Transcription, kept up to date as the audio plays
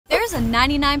There's a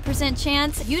 99%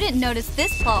 chance you didn't notice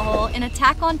this plot hole in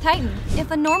Attack on Titan.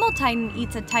 If a normal Titan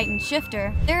eats a Titan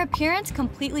shifter, their appearance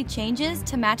completely changes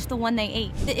to match the one they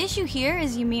ate. The issue here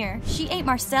is Ymir. She ate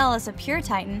Marcel as a pure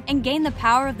Titan and gained the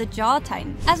power of the Jaw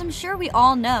Titan. As I'm sure we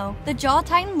all know, the Jaw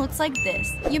Titan looks like this.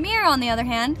 Ymir, on the other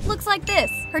hand, looks like this.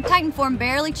 Her Titan form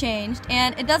barely changed,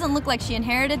 and it doesn't look like she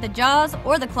inherited the jaws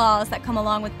or the claws that come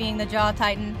along with being the Jaw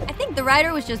Titan. I think the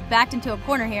writer was just backed into a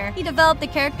corner here. He developed the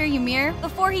character Ymir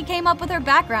before he came up with her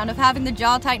background of having the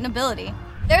Jaw Titan ability.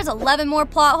 There's 11 more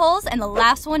plot holes, and the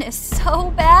last one is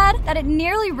so bad that it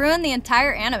nearly ruined the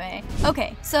entire anime.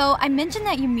 Okay, so I mentioned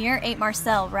that Ymir ate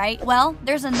Marcel, right? Well,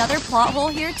 there's another plot hole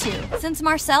here too. Since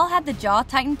Marcel had the Jaw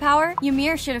Titan power,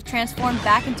 Ymir should have transformed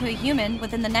back into a human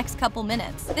within the next couple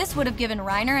minutes. This would have given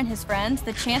Reiner and his friends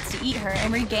the chance to eat her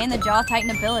and regain the Jaw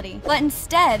Titan ability. But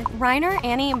instead, Reiner,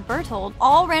 Annie, and Bertholdt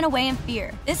all ran away in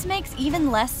fear. This makes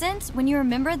even less sense when you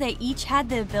remember they each had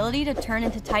the ability to turn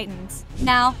into Titans.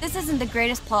 Now, this isn't the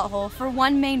greatest plot hole for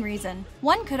one main reason.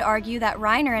 One could argue that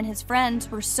Reiner and his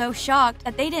friends were so shocked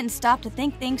that they didn't stop to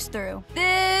think things through.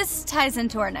 This ties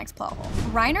into our next plot hole.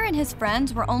 Reiner and his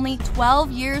friends were only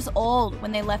 12 years old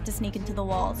when they left to sneak into the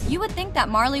walls. You would think that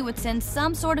Marley would send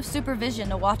some sort of supervision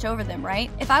to watch over them, right?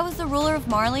 If I was the ruler of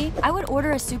Marley, I would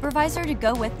order a supervisor to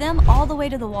go with them all the way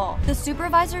to the wall. The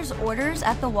supervisor's orders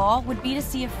at the wall would be to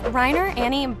see if Reiner,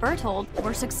 Annie, and Bertholdt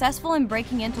were successful in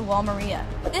breaking into Wall Maria.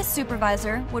 This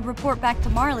supervisor would report back to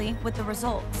Marley with the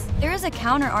results. There is a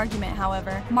counter-argument,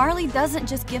 however. Marley doesn't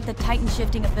just give the Titan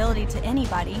shifting ability to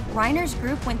anybody. Reiner's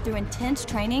group went through intense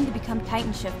training to become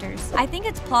Titan shifters. I think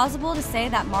it's plausible to say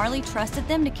that Marley trusted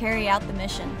them to carry out the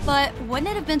mission. But wouldn't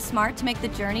it have been smart to make the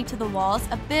journey to the walls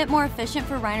a bit more efficient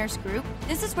for Reiner's group?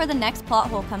 This is where the next plot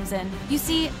hole comes in. You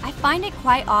see, I find it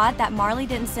quite odd that Marley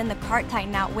didn't send the Cart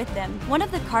Titan out with them. One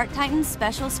of the Cart Titan's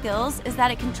special skills is that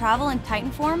it can travel in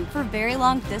Titan form for very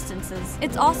long distances.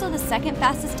 It's also the second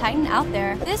fastest Titan out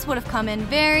there. This would have come in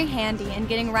very handy in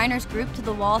getting Reiner's group to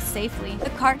the wall safely. The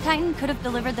Cart Titan could have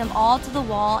delivered them all to the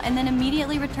wall and then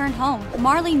immediately returned home.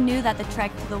 Marley knew that the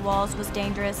trek to the walls was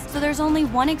dangerous, so there's only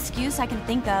one excuse I can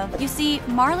think of. You see,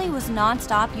 Marley was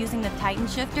non-stop using the Titan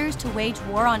shifters to wage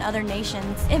war on other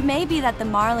nations. It may be that the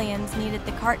Marleyans needed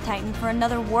the Cart Titan for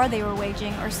another war they were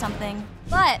waging or something.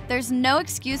 But there's no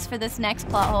excuse for this next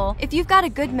plot hole. If you've got a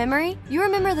good memory, you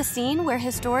remember the scene where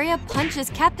Historia punches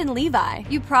Captain Levi.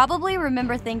 You probably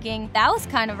remember thinking, that was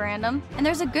kind of random, and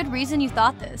there's a good reason you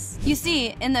thought this. You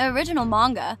see, in the original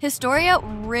manga, Historia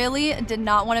really did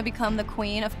not want to become the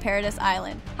queen of Paradise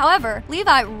Island. However,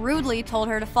 Levi rudely told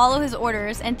her to follow his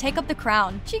orders and take up the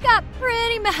crown. She got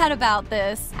pretty mad about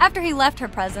this. After he left her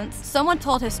presence, someone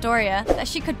told Historia that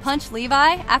she could punch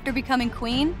Levi after becoming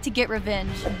queen to get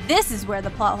revenge. This is where the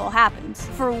plot hole happens.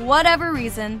 For whatever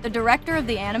reason, the director of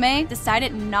the anime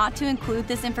decided not to include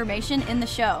this information in the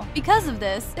show. Because of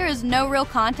this, there is no real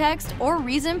context or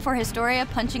reason for Historia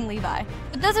punching Levi.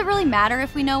 But does it really matter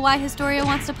if we know why Historia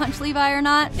wants to punch Levi or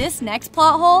not? This next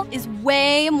plot hole is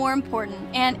way more important,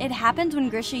 and it happens when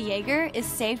Grisha Yeager is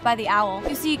saved by the owl.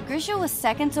 You see, Grisha was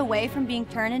seconds away from being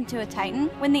turned into a Titan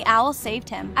when the owl saved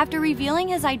him. After revealing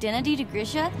his identity to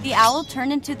Grisha, the owl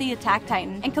turned into the Attack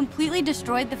Titan and completely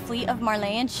destroyed the fleet of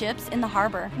Marleyan ships in the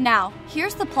harbor. Now,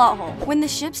 here's the plot hole. When the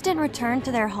ships didn't return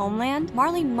to their homeland,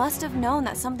 Marley must have known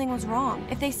that something was wrong.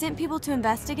 If they sent people to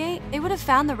investigate, they would have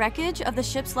found the wreckage of the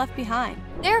ships left behind.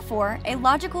 Therefore, a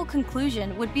logical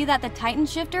conclusion would be that the Titan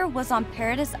shifter was on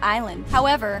Paradise Island.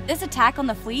 However, this attack on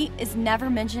the fleet is never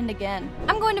mentioned again.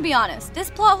 I'm going to be honest, this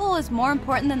plot hole is more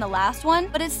important than the last one,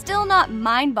 but it's still not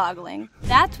mind-boggling.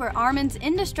 That's where Armin's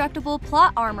indestructible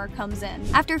plot armor comes in.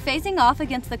 After facing off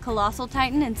against the Colossal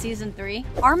Titan in Season 3,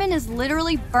 Armin is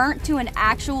literally burnt to an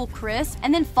actual crisp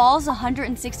and then falls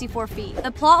 164 feet.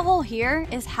 The plot hole here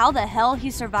is how the hell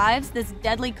he survives this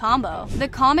deadly combo. The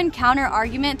common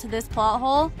counter-argument to this plot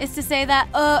hole is to say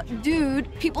that, dude,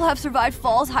 people have survived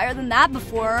falls higher than that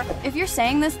before. If you're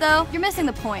saying this though, you're missing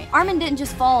the point. Armin didn't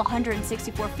just fall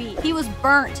 164 feet. He was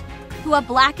burnt to a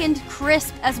blackened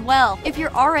crisp as well. If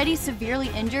you're already severely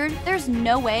injured, there's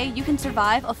no way you can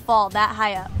survive a fall that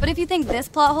high up. But if you think this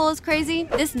plot hole is crazy,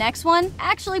 this next one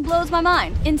actually blows my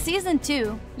mind. In Season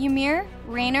 2, Ymir,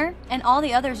 Reiner, and all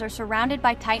the others are surrounded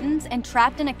by Titans and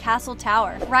trapped in a castle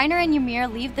tower. Reiner and Ymir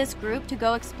leave this group to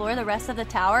go explore the rest of the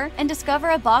tower and discover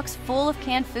a box full of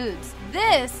canned foods.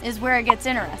 This is where it gets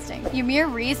interesting. Ymir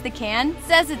reads the can,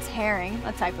 says it's herring,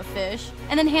 a type of fish,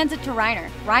 and then hands it to Reiner.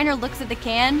 Reiner looks at the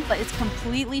can, but is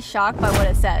completely shocked by what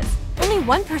it says. Only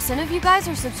 1% of you guys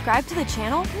are subscribed to the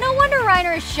channel? No wonder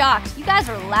Reiner is shocked. You guys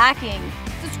are lacking.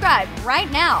 Subscribe right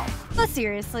now. But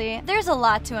seriously, there's a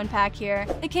lot to unpack here.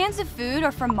 The cans of food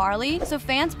are from Marley, so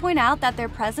fans point out that their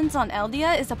presence on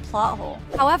Eldia is a plot hole.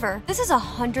 However, this is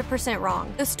 100%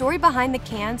 wrong. The story behind the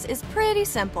cans is pretty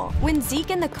simple. When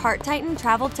Zeke and the Cart Titan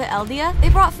traveled to Eldia, they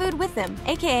brought food with them,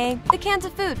 aka the cans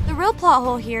of food. The real plot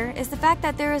hole here is the fact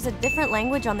that there is a different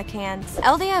language on the cans.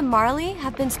 Eldia and Marley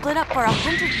have been split up for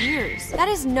 100 years. That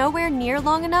is nowhere near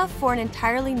long enough for an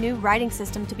entirely new writing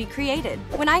system to be created.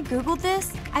 When I googled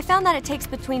this, I found that it takes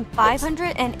between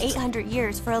 500 and 800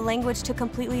 years for a language to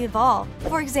completely evolve.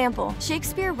 For example,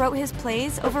 Shakespeare wrote his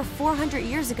plays over 400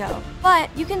 years ago,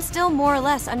 but you can still more or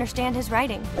less understand his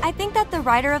writing. I think that the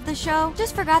writer of the show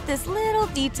just forgot this little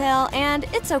detail, and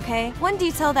it's okay. One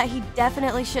detail that he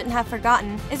definitely shouldn't have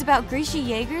forgotten is about Grisha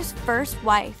Yeager's first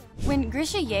wife. When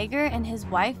Grisha Yeager and his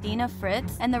wife Dina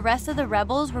Fritz and the rest of the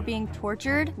rebels were being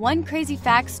tortured, one crazy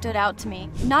fact stood out to me.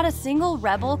 Not a single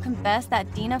rebel confessed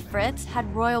that Dina Fritz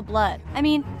had royal blood. I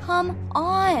mean, come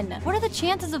on! What are the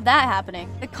chances of that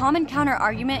happening? The common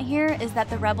counter-argument here is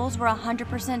that the rebels were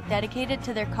 100% dedicated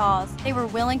to their cause. They were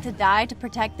willing to die to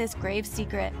protect this grave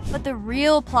secret. But the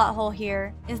real plot hole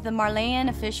here is the Marleyan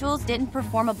officials didn't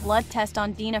perform a blood test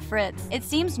on Dina Fritz. It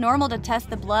seems normal to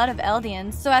test the blood of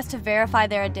Eldians so as to verify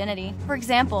their identity. For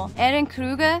example, Eren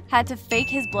Kruger had to fake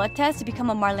his blood test to become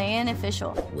a Marleyan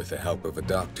official. With the help of a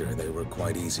doctor, they were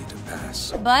quite easy to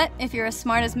pass. But if you're as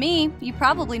smart as me, you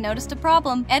probably noticed a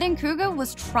problem. Eren Kruger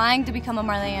was trying to become a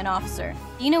Marleyan officer.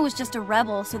 Dina was just a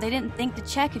rebel, so they didn't think to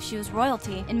check if she was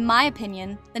royalty. In my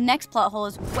opinion, the next plot hole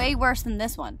is way worse than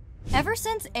this one. Ever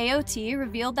since AOT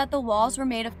revealed that the walls were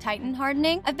made of Titan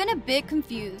hardening, I've been a bit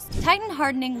confused. Titan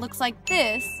hardening looks like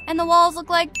this, and the walls look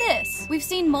like this. We've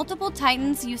seen multiple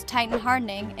Titans use Titan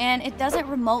hardening, and it doesn't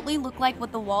remotely look like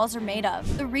what the walls are made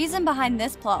of. The reason behind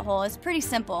this plot hole is pretty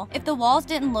simple. If the walls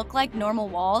didn't look like normal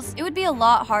walls, it would be a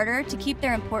lot harder to keep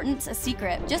their importance a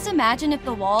secret. Just imagine if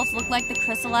the walls looked like the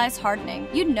crystallized hardening.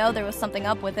 You'd know there was something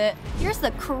up with it. Here's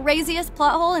the craziest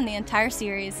plot hole in the entire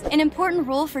series. An important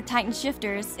rule for Titan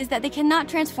shifters is that they cannot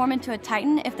transform into a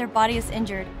Titan if their body is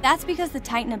injured. That's because the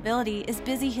Titan ability is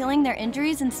busy healing their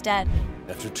injuries instead.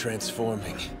 After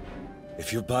transforming,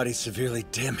 if your body's severely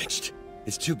damaged,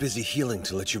 it's too busy healing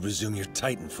to let you resume your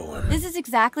Titan form. This is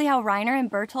exactly how Reiner and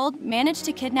Bertholdt managed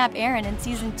to kidnap Eren in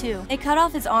Season 2. They cut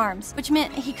off his arms, which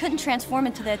meant he couldn't transform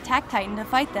into the Attack Titan to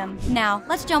fight them. Now,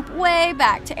 let's jump way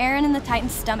back to Eren in the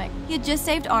Titan's stomach. He had just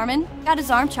saved Armin, got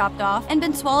his arm chopped off, and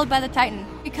been swallowed by the Titan.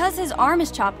 Because his arm is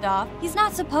chopped off, he's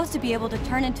not supposed to be able to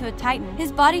turn into a Titan.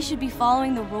 His body should be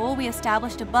following the rule we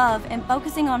established above and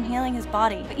focusing on healing his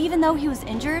body. But even though he was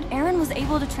injured, Eren was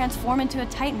able to transform into a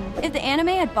Titan. If the anime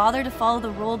had bothered to follow the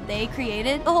rule they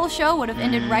created, the whole show would have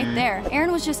ended right there.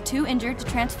 Eren was just too injured to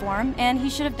transform, and he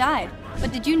should have died.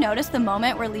 But did you notice the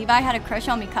moment where Levi had a crush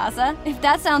on Mikasa? If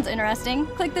that sounds interesting,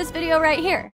 click this video right here.